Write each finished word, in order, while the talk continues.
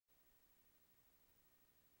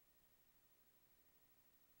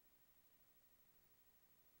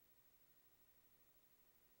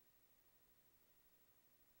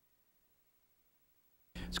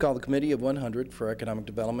It's called the Committee of 100 for Economic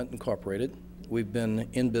Development Incorporated. We've been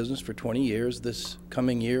in business for 20 years this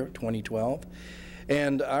coming year, 2012.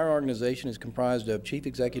 And our organization is comprised of chief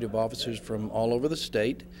executive officers from all over the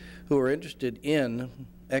state who are interested in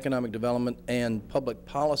economic development and public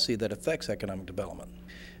policy that affects economic development.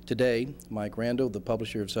 Today, Mike Rando, the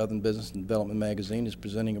publisher of Southern Business and Development Magazine, is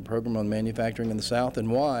presenting a program on manufacturing in the South and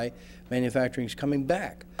why manufacturing is coming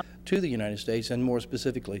back to the United States and more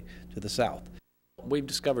specifically to the South. We've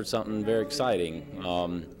discovered something very exciting.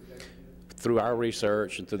 Through our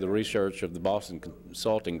research and through the research of the Boston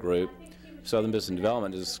Consulting Group, Southern Business and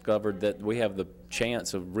Development has discovered that we have the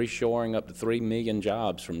chance of reshoring up to 3 million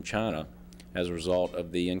jobs from China as a result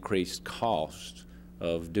of the increased cost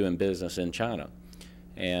of doing business in China.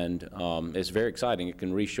 And it's very exciting. It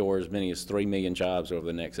can reshore as many as 3 million jobs over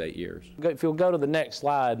the next 8 years. If you'll go to the next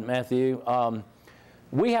slide, Matthew,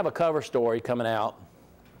 we have a cover story coming out.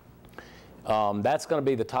 That's going to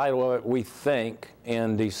be the title of it, we think,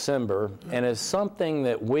 in December, and it's something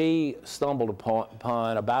that we stumbled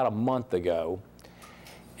upon about a month ago.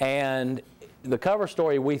 And the cover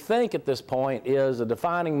story, we think at this point, is a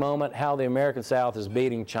defining moment how the American South is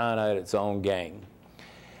beating China at its own game.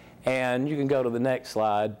 And you can go to the next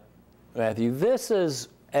slide, Matthew. These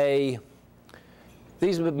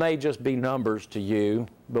may just be numbers to you,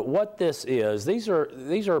 but what this is, these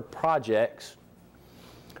are projects,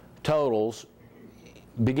 totals,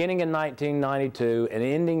 beginning in 1992 and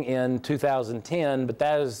ending in 2010, but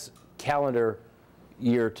that is calendar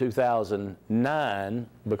year 2009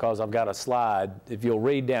 because I've got a slide. If you'll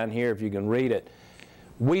read down here, if you can read it,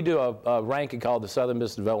 we do a ranking called the Southern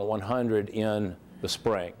Business Development 100 in the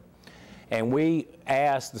spring. And we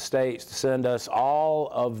asked the states to send us all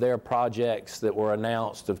of their projects that were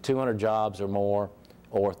announced of 200 jobs or more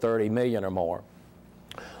or 30 million or more.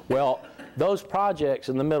 Well, those projects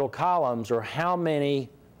in the middle columns are how many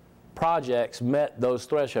projects met those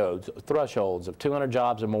thresholds of 200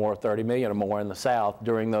 jobs or more, 30 million or more in the South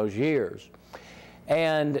during those years.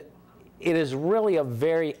 And it is really a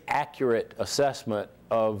very accurate assessment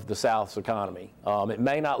of the South's economy. It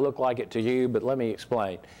may not look like it to you, but let me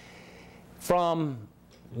explain. From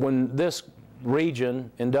when this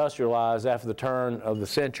region industrialized after the turn of the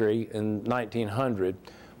century in 1900,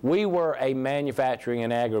 we were a manufacturing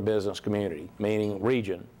and agribusiness community, meaning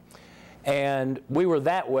region. And we were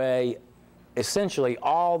that way essentially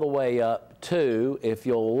all the way up to, if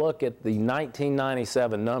you'll look at the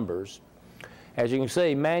 1997 numbers, as you can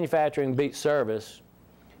see, manufacturing beats service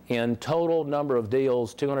in total number of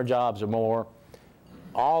deals, 200 jobs or more,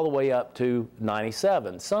 all the way up to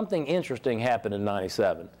 97. Something interesting happened in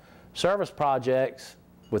 97. Service projects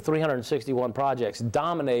with 361 projects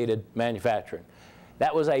dominated manufacturing.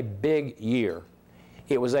 That was a big year.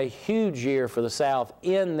 It was a huge year for the South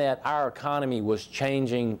in that our economy was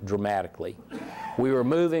changing dramatically. We were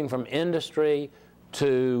moving from industry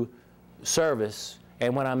to service,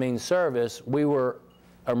 and when I mean service, we were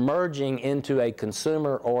emerging into a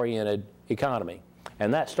consumer-oriented economy.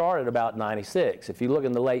 And that started about 96. If you look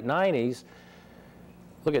in the late 90s,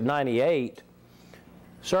 look at 98,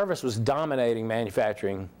 service was dominating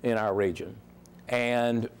manufacturing in our region.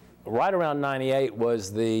 And right around 98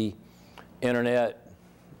 was the internet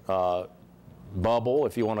bubble,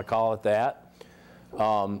 if you want to call it that.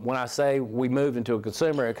 When I say we moved into a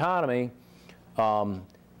consumer economy,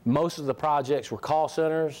 most of the projects were call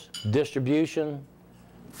centers, distribution,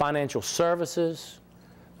 financial services.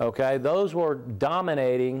 Okay, those were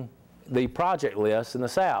dominating the project list in the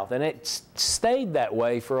South, and it stayed that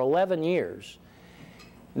way for 11 years.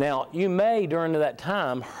 Now, you may, during that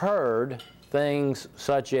time, heard things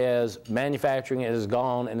such as manufacturing is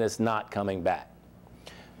gone and it's not coming back.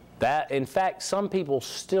 That, in fact, some people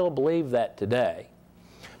still believe that today.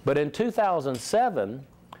 But in 2007,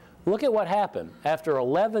 look at what happened. After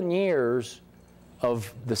 11 years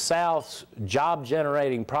of the South's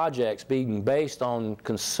job-generating projects being based on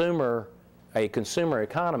a consumer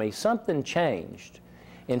economy, something changed.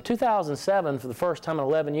 In 2007, for the first time in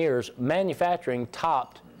 11 years, manufacturing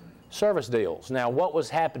topped service deals. Now, what was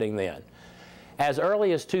happening then? As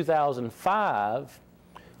early as 2005,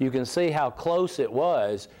 you can see how close it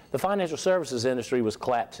was. The financial services industry was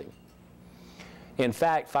collapsing. In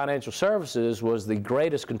fact, financial services was the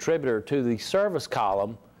greatest contributor to the service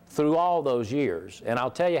column through all those years, and I'll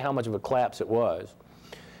tell you how much of a collapse it was.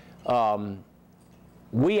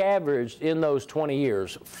 We averaged in those 20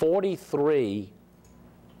 years 43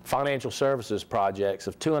 financial services projects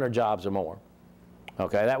of 200 jobs or more.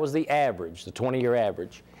 Okay, that was the average, the 20-year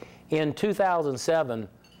average. In 2007,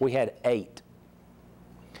 we had 8.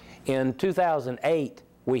 In 2008,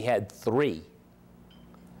 we had 3.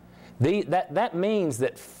 That means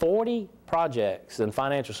that 40 projects in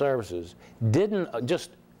financial services didn't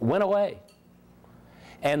just went away.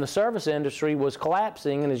 And the service industry was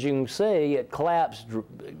collapsing, and as you can see, it collapsed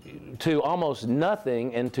to almost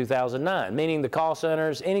nothing in 2009, meaning the call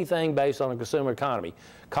centers, anything based on a consumer economy.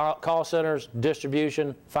 Call centers,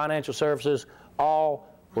 distribution, financial services, all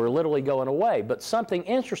were literally going away. But something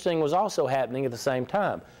interesting was also happening at the same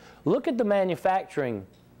time. Look at the manufacturing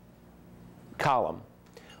column.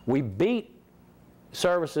 We beat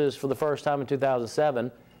services for the first time in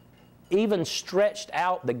 2007, even stretched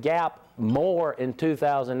out the gap more in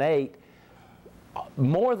 2008,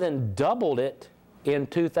 more than doubled it in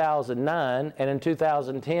 2009, and in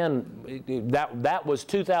 2010, that was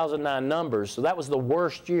 2009 numbers, so that was the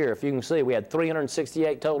worst year. If you can see, we had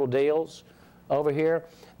 368 total deals over here.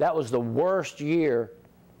 That was the worst year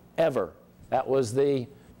ever. That was the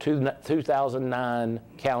 2009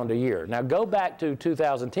 calendar year. Now go back to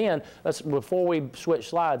 2010. Before we switch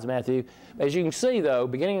slides, Matthew. As you can see, though,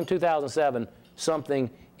 beginning in 2007, something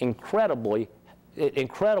incredible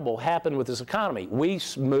happened with this economy. We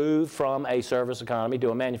moved from a service economy to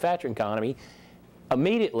a manufacturing economy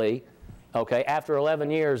immediately, okay, after 11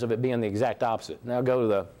 years of it being the exact opposite. Now go to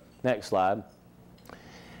the next slide.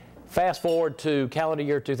 Fast forward to calendar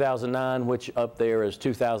year 2009, which up there is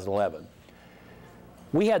 2011.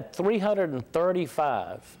 We had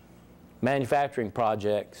 335 manufacturing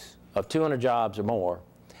projects of 200 jobs or more.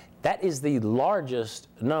 That is the largest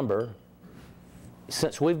number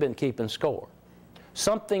since we've been keeping score.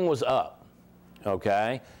 Something was up,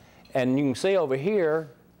 okay? And you can see over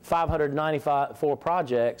here, 594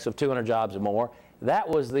 projects of 200 jobs or more. That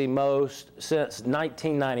was the most since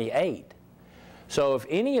 1998. So if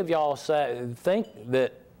any of y'all think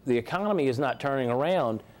that the economy is not turning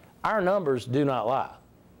around, our numbers do not lie.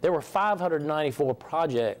 There were 594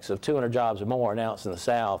 projects of 200 jobs or more announced in the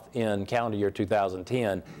South in calendar year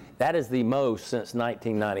 2010. That is the most since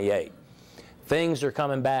 1998. Things are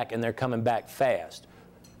coming back, and they're coming back fast.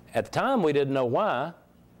 At the time, we didn't know why.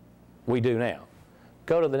 We do now.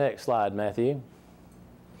 Go to the next slide, Matthew.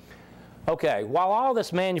 Okay, while all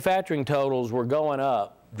this manufacturing totals were going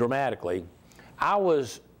up dramatically, I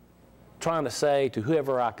was trying to say to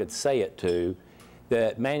whoever I could say it to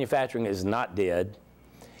that manufacturing is not dead.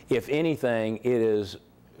 If anything, it is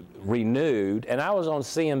renewed. And I was on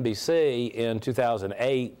CNBC in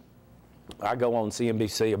 2008. I go on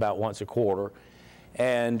CNBC about once a quarter.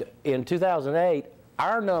 And in 2008,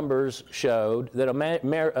 our numbers showed that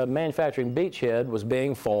a manufacturing beachhead was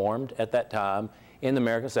being formed at that time in the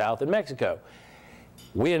American South and Mexico.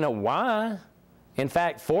 We didn't know why. In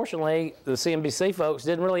fact, fortunately, the CNBC folks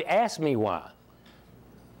didn't really ask me why.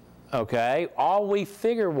 Okay? All we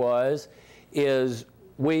figured is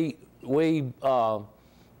we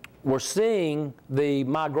were seeing the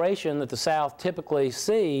migration that the South typically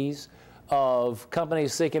sees of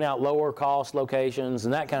companies seeking out lower cost locations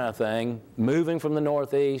and that kind of thing, moving from the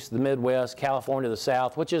Northeast, the Midwest, California to the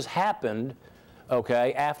South, which has happened,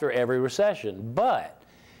 okay, after every recession. But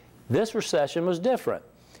this recession was different.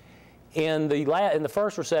 In the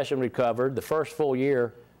first recession recovered, the first full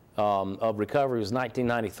year of recovery was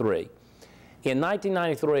 1993. In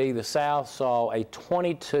 1993, the South saw a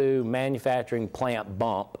 22 manufacturing plant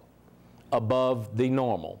bump above the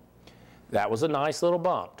normal. That was a nice little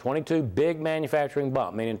bump, 22 big manufacturing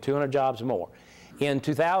bump, meaning 200 jobs or more. In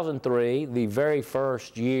 2003, the very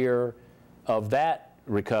first year of that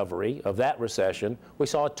recovery, of that recession, we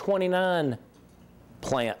saw a 29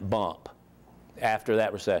 plant bump after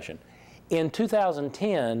that recession. In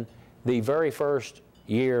 2010, the very first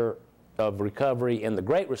year of recovery in the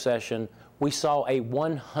Great Recession, we saw a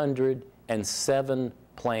 107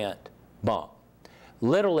 plant bump.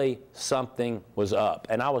 Literally, something was up.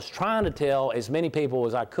 And I was trying to tell as many people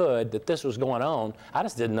as I could that this was going on. I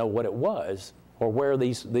just didn't know what it was or where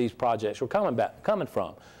these projects were coming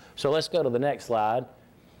from. So let's go to the next slide.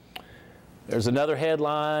 There's another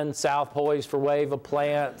headline, South poised for wave of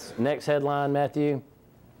plants. Next headline, Matthew.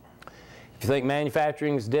 If you think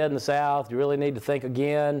manufacturing is dead in the South, you really need to think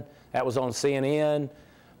again. That was on CNN.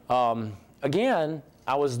 Again,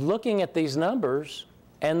 I was looking at these numbers,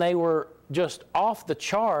 and they were just off the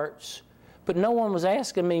charts, but no one was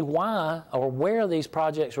asking me why or where these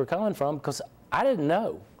projects were coming from because I didn't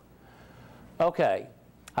know. Okay,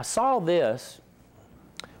 I saw this.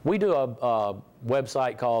 We do a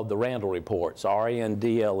website called the Randle Reports,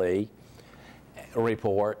 R-E-N-D-L-E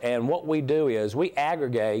report, and what we do is we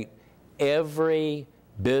aggregate every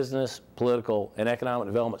business, political, and economic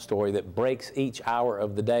development story that breaks each hour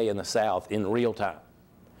of the day in the South in real time.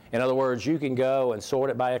 In other words, you can go and sort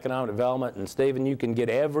it by economic development, and Stephen, you can get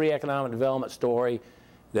every economic development story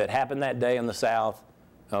that happened that day in the South,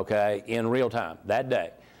 okay, in real time, that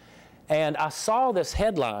day. And I saw this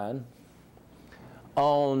headline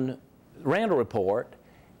on Randall Report,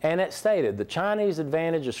 and it stated, the Chinese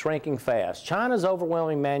advantage is shrinking fast. China's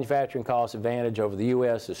overwhelming manufacturing cost advantage over the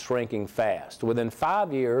U.S. is shrinking fast. Within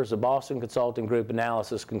 5 years, the Boston Consulting Group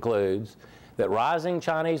analysis concludes that rising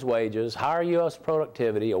Chinese wages, higher U.S.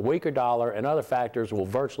 productivity, a weaker dollar, and other factors will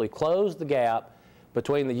virtually close the gap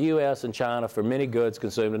between the U.S. and China for many goods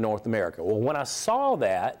consumed in North America. Well, when I saw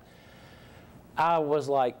that, I was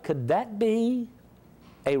like, could that be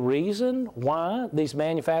a reason why these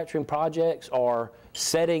manufacturing projects are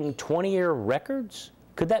setting 20-year records?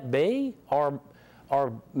 Could that be? Are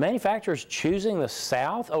manufacturers choosing the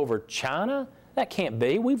South over China? That can't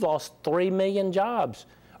be. We've lost 3 million jobs,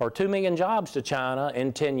 or 2 million jobs to China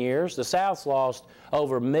in 10 years. The South's lost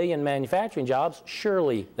over 1 million manufacturing jobs.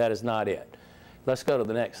 Surely that is not it. Let's go to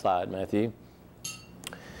the next slide, Matthew.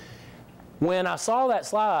 When I saw that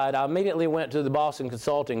slide, I immediately went to the Boston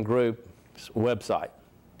Consulting Group's website.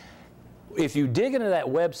 If you dig into that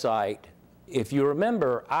website, if you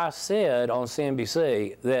remember, I said on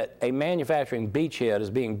CNBC that a manufacturing beachhead is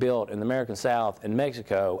being built in the American South and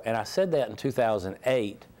Mexico, and I said that in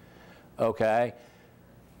 2008, okay?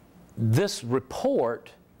 This report,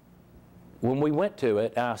 when we went to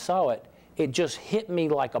it and I saw it, it just hit me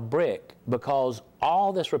like a brick, because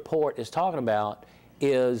all this report is talking about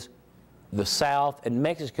is the South and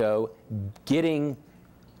Mexico getting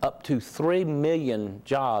up to 3 million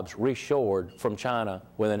jobs reshored from China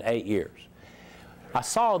within 8 years. I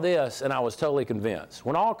saw this and I was totally convinced.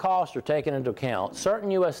 When all costs are taken into account, certain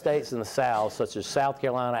U.S. states in the South, such as South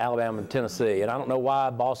Carolina, Alabama, and Tennessee, and I don't know why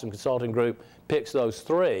Boston Consulting Group picks those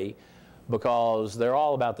three, because they're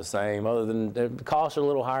all about the same, other than the costs are a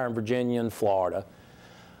little higher in Virginia and Florida.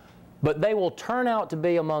 But they will turn out to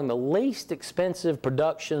be among the least expensive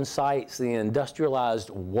production sites in the industrialized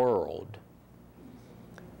world.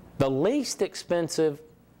 The least expensive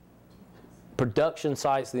production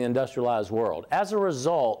sites in the industrialized world. As a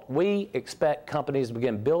result, we expect companies to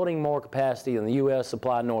begin building more capacity in the U.S.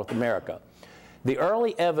 supply North America. The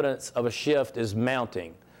early evidence of a shift is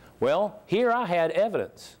mounting. Well, here I had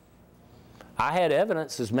evidence. I had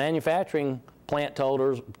evidence as manufacturing plant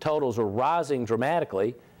totals are rising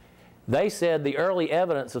dramatically. They said the early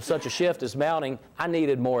evidence of such a shift is mounting. I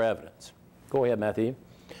needed more evidence. Go ahead, Matthew.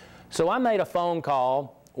 So I made a phone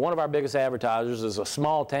call. One of our biggest advertisers is a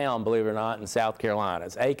small town, believe it or not, in South Carolina.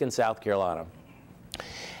 It's Aiken, South Carolina.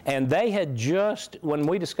 And they had just, when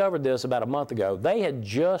we discovered this about a month ago, they had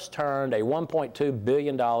just turned a $1.2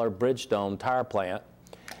 billion Bridgestone tire plant.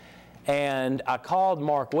 And I called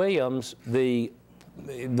Mark Williams, they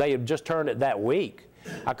had just turned it that week.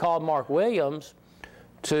 I called Mark Williams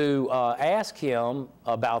to ask him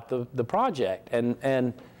about the project.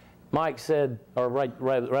 And Mike said, or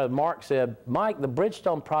rather Mark said, Mike, the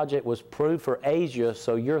Bridgestone project was approved for Asia,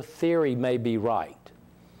 so your theory may be right.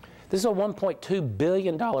 This is a $1.2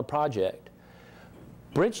 billion project.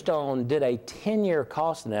 Bridgestone did a 10-year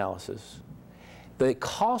cost analysis. The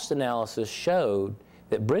cost analysis showed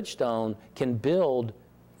that Bridgestone can build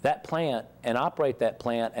that plant and operate that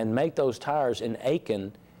plant and make those tires in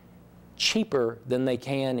Aiken cheaper than they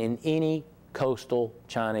can in any coastal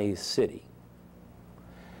Chinese city.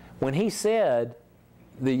 When he said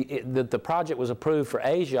that the project was approved for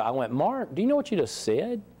Asia, I went, Mark, do you know what you just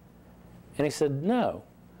said? And he said, no.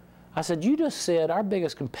 I said, you just said our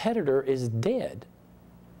biggest competitor is dead.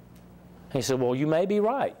 He said, well, you may be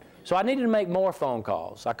right. So I needed to make more phone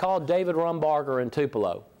calls. I called David Rumbarger in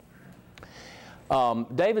Tupelo.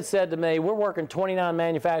 David said to me, we're working 29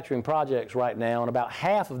 manufacturing projects right now, and about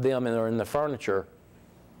half of them are in the furniture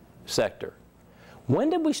sector.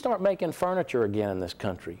 When did we start making furniture again in this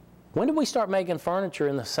country? When did we start making furniture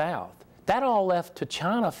in the South? That all left to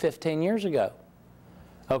China 15 years ago.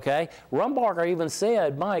 Okay? Rumbarger even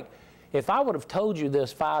said, Mike, if I would have told you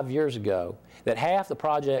this 5 years ago, that half the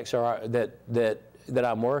projects that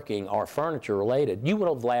I'm working are furniture related, you would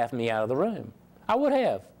have laughed me out of the room. I would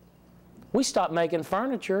have. We stopped making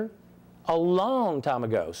furniture a long time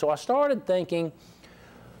ago. So I started thinking,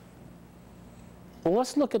 well,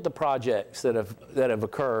 let's look at the projects that have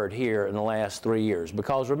occurred here in the last 3 years.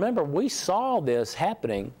 Because remember, we saw this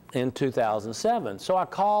happening in 2007. So I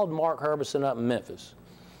called Mark Herbison up in Memphis.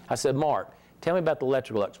 I said, Mark, tell me about the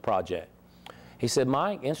Electrolux project. He said,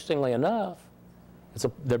 Mike, interestingly enough,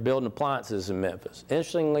 they're building appliances in Memphis.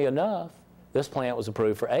 Interestingly enough, this plant was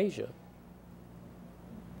approved for Asia.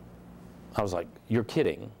 I was like, you're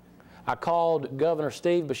kidding. I called Governor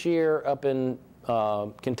Steve Beshear up in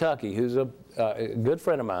Kentucky, who's a good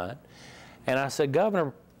friend of mine, and I said,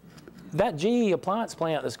 Governor, that GE appliance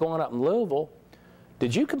plant that's going up in Louisville,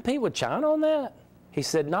 did you compete with China on that? He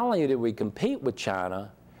said, not only did we compete with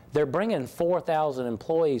China, they're bringing 4,000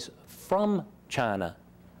 employees from China,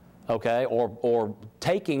 okay, or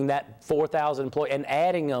taking that 4,000 employees and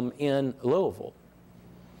adding them in Louisville.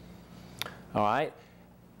 All right.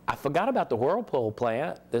 I forgot about the Whirlpool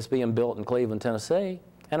plant that's being built in Cleveland, Tennessee,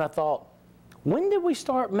 and I thought, when did we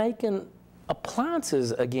start making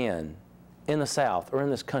appliances again in the South or in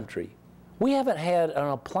this country? We haven't had an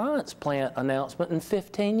appliance plant announcement in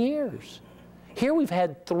 15 years. Here we've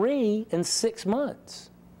had 3 in 6 months.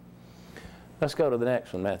 Let's go to the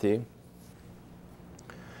next one, Matthew.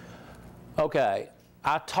 Okay,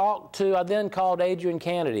 I then called Adrian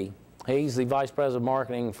Kennedy. He's the Vice President of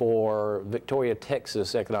Marketing for Victoria,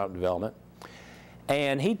 Texas Economic Development.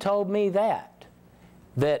 And he told me that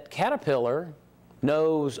Caterpillar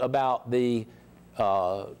knows about the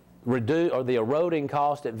eroding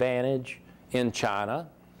cost advantage in China.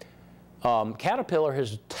 Caterpillar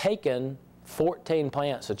has taken 14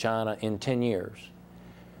 plants to China in 10 years.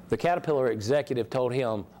 The Caterpillar executive told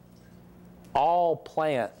him all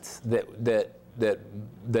plants that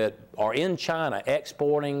are in China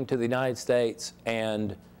exporting to the United States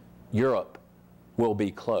and Europe will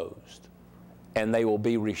be closed, and they will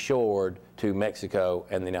be reshored to Mexico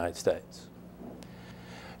and the United States.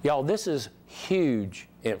 Y'all, this is huge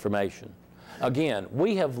information. Again,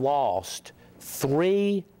 we have lost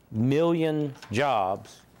 3 million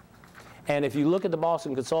jobs, and if you look at the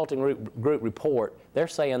Boston Consulting Group report, they're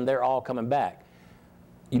saying they're all coming back.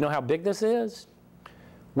 You know how big this is?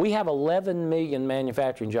 We have 11 million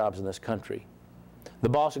manufacturing jobs in this country. The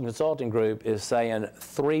Boston Consulting Group is saying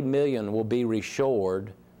 3 million will be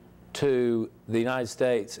reshored to the United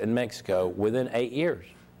States and Mexico within 8 years.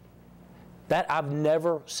 That, I've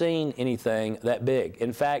never seen anything that big.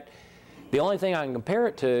 In fact, the only thing I can compare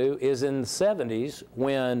it to is in the 70s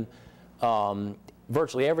when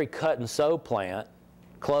virtually every cut and sew plant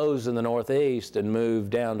closed in the Northeast and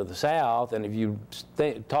moved down to the South. And if you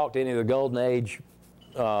talk to any of the Golden Age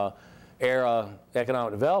era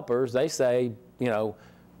economic developers, they say, you know,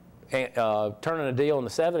 turning a deal in the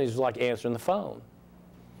 70s was like answering the phone.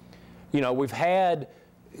 You know, we've had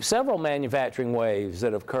several manufacturing waves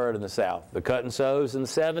that have occurred in the South. The cut and sews in the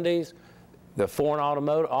 70s, the foreign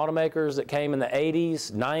automakers that came in the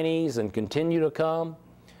 80s, 90s, and continue to come.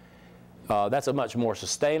 That's a much more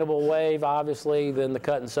sustainable wave, obviously, than the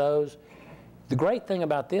cut and sews. The great thing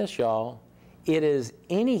about this, y'all,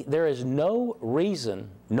 there is no reason,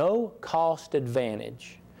 no cost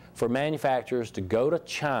advantage for manufacturers to go to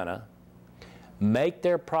China, make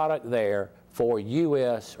their product there for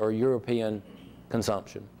U.S. or European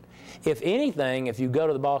consumption. If anything, if you go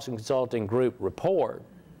to the Boston Consulting Group report,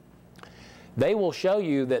 they will show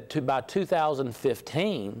you that by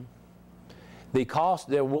 2015,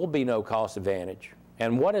 there will be no cost advantage.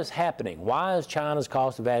 And what is happening? Why is China's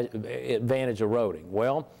cost advantage eroding?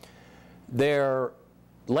 Well, their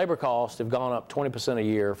labor costs have gone up 20% a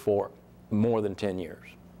year for more than 10 years.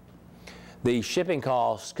 The shipping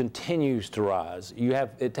costs continues to rise.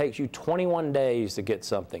 It takes you 21 days to get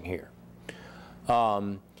something here.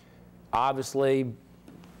 Obviously,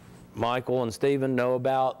 Michael and Stephen know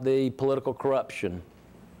about the political corruption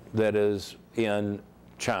that is in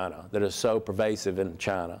China, that is so pervasive in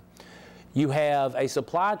China. You have a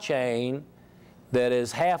supply chain that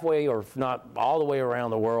is halfway, or if not all the way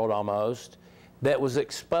around the world almost, that was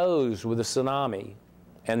exposed with the tsunami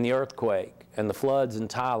and the earthquake and the floods in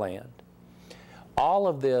Thailand. All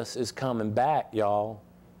of this is coming back, y'all,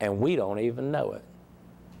 and we don't even know it.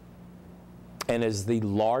 And is the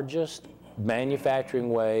largest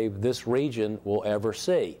manufacturing wave this region will ever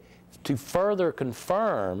see. To further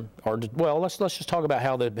confirm, well, let's just talk about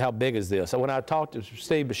how big is this. So when I talked to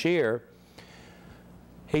Steve Beshear,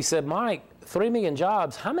 he said, Mike, 3 million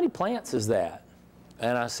jobs, how many plants is that?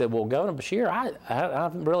 And I said, well, Governor Beshear, I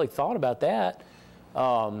haven't really thought about that.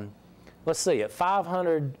 Let's see, at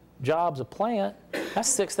 500 jobs a plant, that's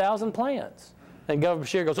 6,000 plants. And Governor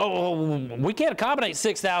Beshear goes, oh, we can't accommodate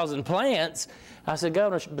 6,000 plants. I said,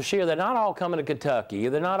 Governor Beshear, they're not all coming to Kentucky.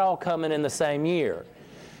 They're not all coming in the same year.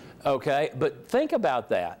 Okay, but think about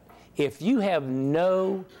that. If you have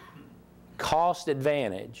no cost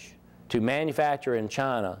advantage to manufacture in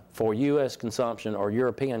China for U.S. consumption or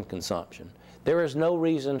European consumption, there is no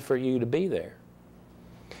reason for you to be there.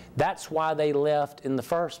 That's why they left in the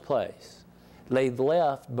first place. They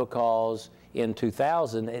left because in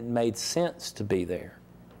 2000 it made sense to be there.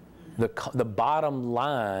 The bottom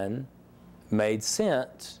line made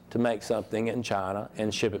sense to make something in China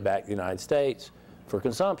and ship it back to the United States for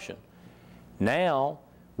consumption. Now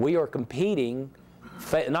we are competing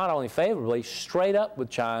not only favorably, straight up with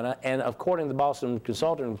China. And according to the Boston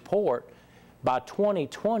Consulting Report, by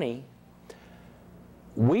 2020,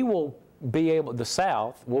 we will be able, the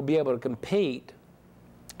South will be able to compete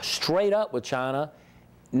straight up with China,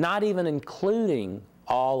 not even including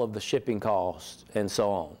all of the shipping costs and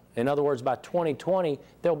so on. In other words, by 2020,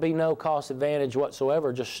 there'll be no cost advantage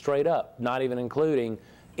whatsoever, just straight up, not even including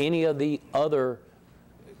any of the other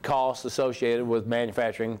costs associated with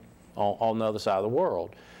manufacturing on the other side of the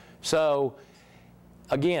world. So,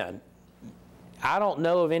 again, I don't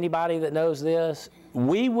know of anybody that knows this.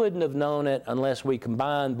 We wouldn't have known it unless we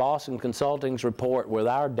combined Boston Consulting's report with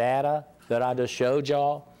our data that I just showed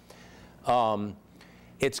y'all.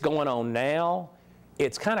 It's going on now.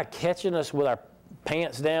 It's kind of catching us with our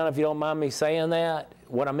pants down, if you don't mind me saying that.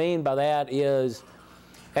 What I mean by that is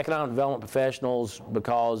economic development professionals,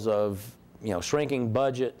 because of shrinking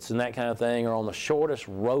budgets and that kind of thing, are on the shortest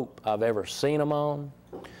rope I've ever seen them on.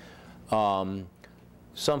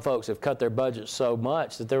 Some folks have cut their budgets so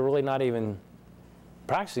much that they're really not even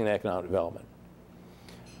practicing economic development.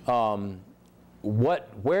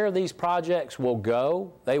 Where these projects will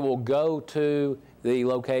go, they will go to the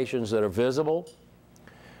locations that are visible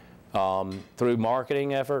through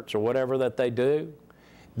marketing efforts or whatever that they do.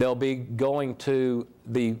 They'll be going to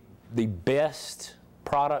the best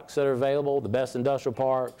products that are available, the best industrial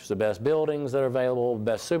parks, the best buildings that are available, the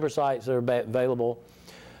best super sites that are available.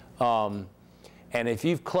 And if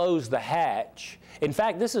you've closed the hatch, in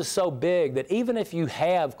fact, this is so big that even if you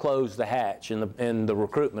have closed the hatch in the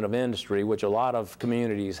recruitment of industry, which a lot of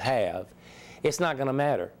communities have, it's not going to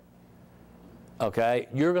matter. Okay?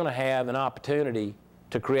 You're going to have an opportunity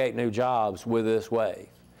to create new jobs with this wave.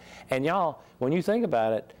 And y'all, when you think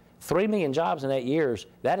about it, 3 million jobs in 8 years,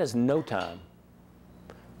 that is no time.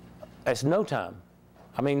 That's no time.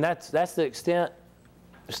 I mean, that's the extent,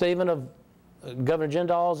 Stephen, of Governor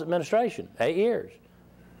Jindal's administration, 8 years.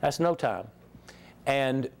 That's no time.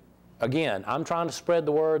 And again, I'm trying to spread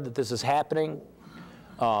the word that this is happening.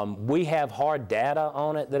 We have hard data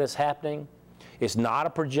on it that it's happening. It's not a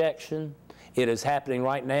projection. It is happening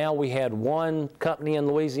right now. We had one company in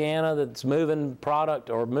Louisiana that's moving product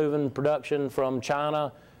or moving production from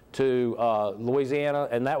China to Louisiana,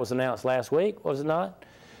 and that was announced last week, was it not?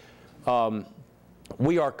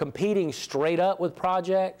 We are competing straight up with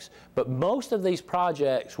projects, but most of these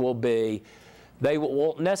projects will be, they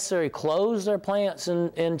won't necessarily close their plants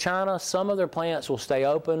in China. Some of their plants will stay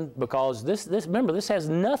open because remember, this has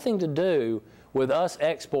nothing to do with us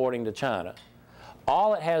exporting to China.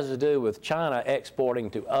 All it has to do with China exporting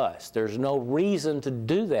to us. There's no reason to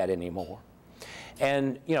do that anymore.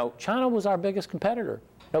 And, China was our biggest competitor,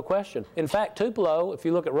 no question. In fact, Tupelo, if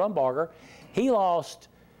you look at Rumbarger, he lost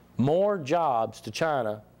more jobs to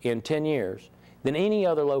China in 10 years than any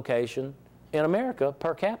other location in America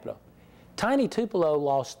per capita. Tiny Tupelo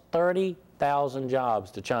lost 30,000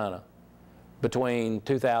 jobs to China between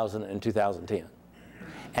 2000 and 2010.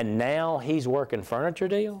 And now he's working furniture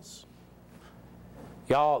deals.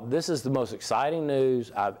 Y'all, this is the most exciting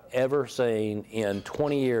news I've ever seen in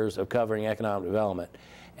 20 years of covering economic development.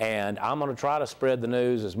 And I'm going to try to spread the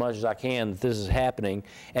news as much as I can that this is happening.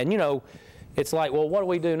 And, it's like, well, what do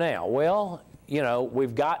we do now? Well,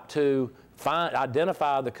 we've got to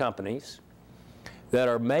identify the companies that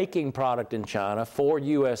are making product in China for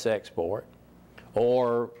U.S. export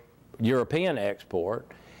or European export.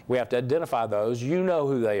 We have to identify those. You know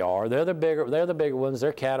who they are. They're the bigger ones.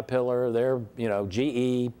 They're Caterpillar. They're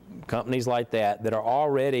GE, companies like that are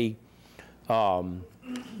already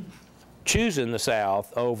choosing the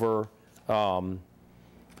South over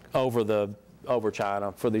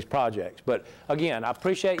China for these projects. But again, I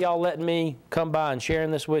appreciate y'all letting me come by and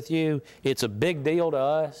sharing this with you. It's a big deal to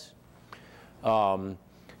us.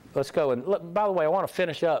 Let's go and look, by the way, I want to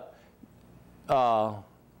finish up.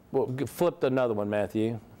 Flip another one,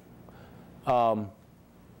 Matthew. I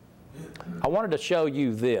wanted to show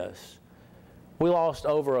you this. We lost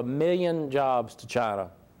over 1 million jobs to China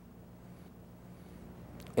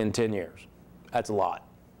in 10 years. That's a lot.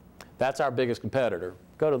 That's our biggest competitor.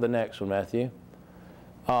 Go to the next one, Matthew.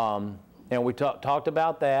 And we talked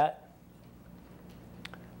about that.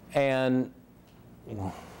 And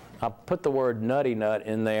I put the word nutty nut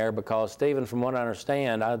in there because, Stephen, from what I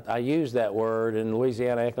understand, I used that word in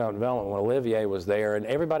Louisiana Economic Development when Olivier was there, and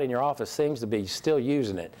everybody in your office seems to be still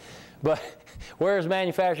using it. But where is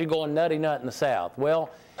manufacturing going nutty nut in the South?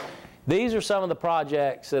 Well, these are some of the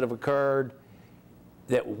projects that have occurred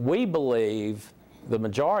that we believe the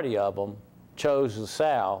majority of them chose the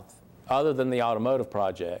South, other than the automotive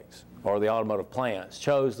projects or the automotive plants,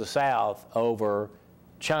 chose the South over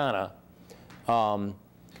China.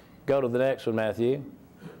 Go to the next one, Matthew.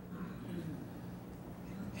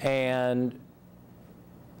 And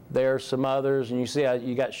there's some others, and you see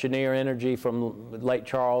you got Cheniere Energy from Lake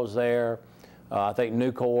Charles there. I think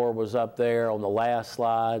Nucor was up there on the last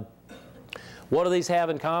slide. What do these have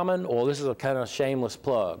in common? Well, this is a kind of shameless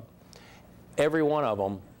plug. Every one of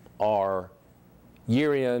them are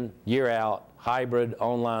year in, year out, hybrid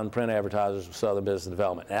online print advertisers with Southern Business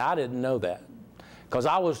Development. And I didn't know that because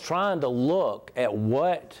I was trying to look at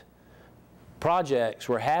what projects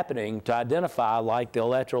were happening to identify, like the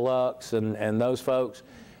Electrolux and those folks,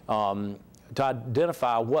 to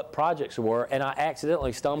identify what projects there were, and I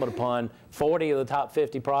accidentally stumbled upon 40 of the top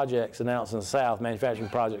 50 projects announced in the South, manufacturing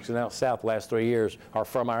projects announced in the South the last 3 years are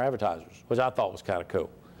from our advertisers, which I thought was kind of cool.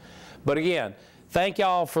 But again, thank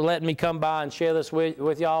y'all for letting me come by and share this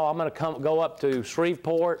with y'all. I'm going to go up to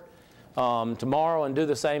Shreveport tomorrow and do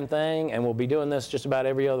the same thing, and we'll be doing this just about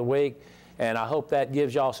every other week. And I hope that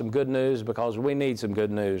gives y'all some good news, because we need some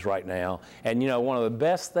good news right now. And you know, one of the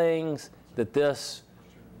best things that that's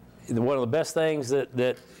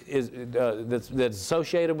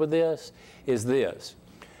associated with this is this.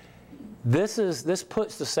 This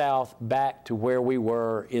puts the South back to where we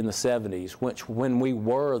were in the 70s, when we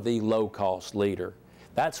were the low-cost leader.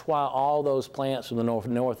 That's why all those plants from the North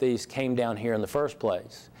and Northeast came down here in the first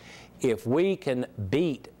place. If we can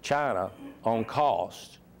beat China on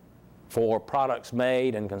cost for products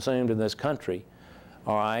made and consumed in this country,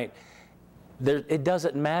 all right, it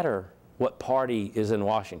doesn't matter what party is in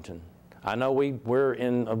Washington. I know we're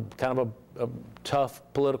in a kind of a tough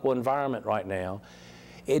political environment right now.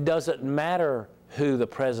 It doesn't matter who the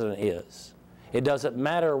president is. It doesn't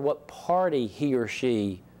matter what party he or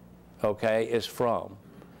she, okay, is from.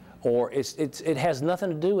 Or it has nothing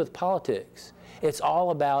to do with politics. It's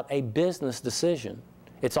all about a business decision.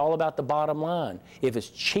 It's all about the bottom line. If it's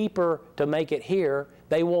cheaper to make it here,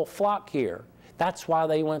 they will flock here. That's why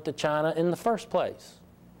they went to China in the first place.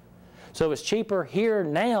 So if it's cheaper here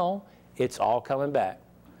now, it's all coming back.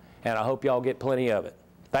 And I hope y'all get plenty of it.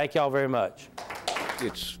 Thank y'all very much.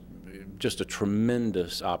 It's just a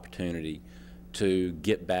tremendous opportunity to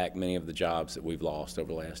get back many of the jobs that we've lost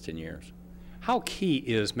over the last 10 years. How key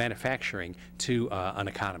is manufacturing to an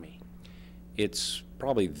economy? It's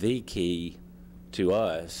probably the key to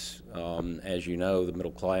us. As you know, the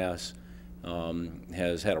middle class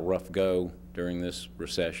has had a rough go during this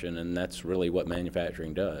recession, and that's really what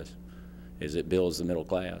manufacturing does, is it builds the middle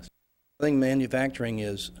class. I think manufacturing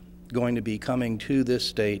is going to be coming to this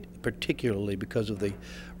state, particularly because of the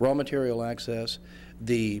raw material access,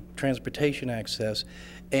 the transportation access,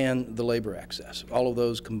 and the labor access. All of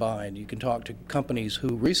those combined. You can talk to companies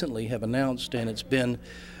who recently have announced, and it's been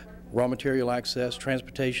raw material access,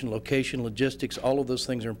 transportation, location, logistics, all of those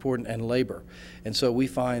things are important, and labor. And so we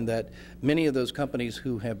find that many of those companies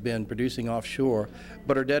who have been producing offshore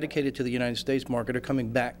but are dedicated to the United States market are coming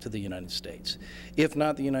back to the United States. If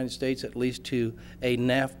not the United States, at least to a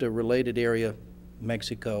NAFTA-related area,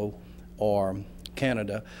 Mexico or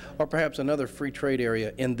Canada, or perhaps another free trade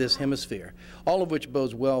area in this hemisphere, all of which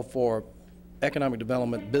bodes well for economic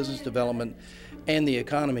development, business development, and the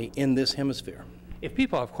economy in this hemisphere. If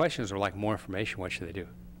people have questions or like more information, what should they do?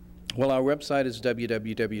 Well, our website is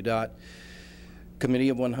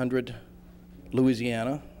www.committeeof100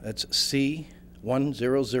 Louisiana. That's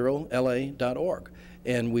C100LA.org.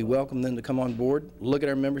 And we welcome them to come on board, look at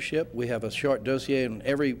our membership. We have a short dossier on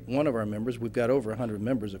every one of our members. We've got over 100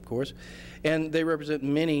 members, of course. And they represent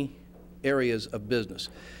many areas of business,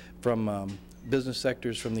 from business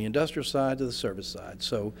sectors from the industrial side to the service side.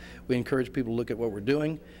 So we encourage people to look at what we're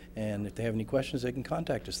doing, and if they have any questions, they can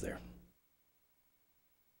contact us there.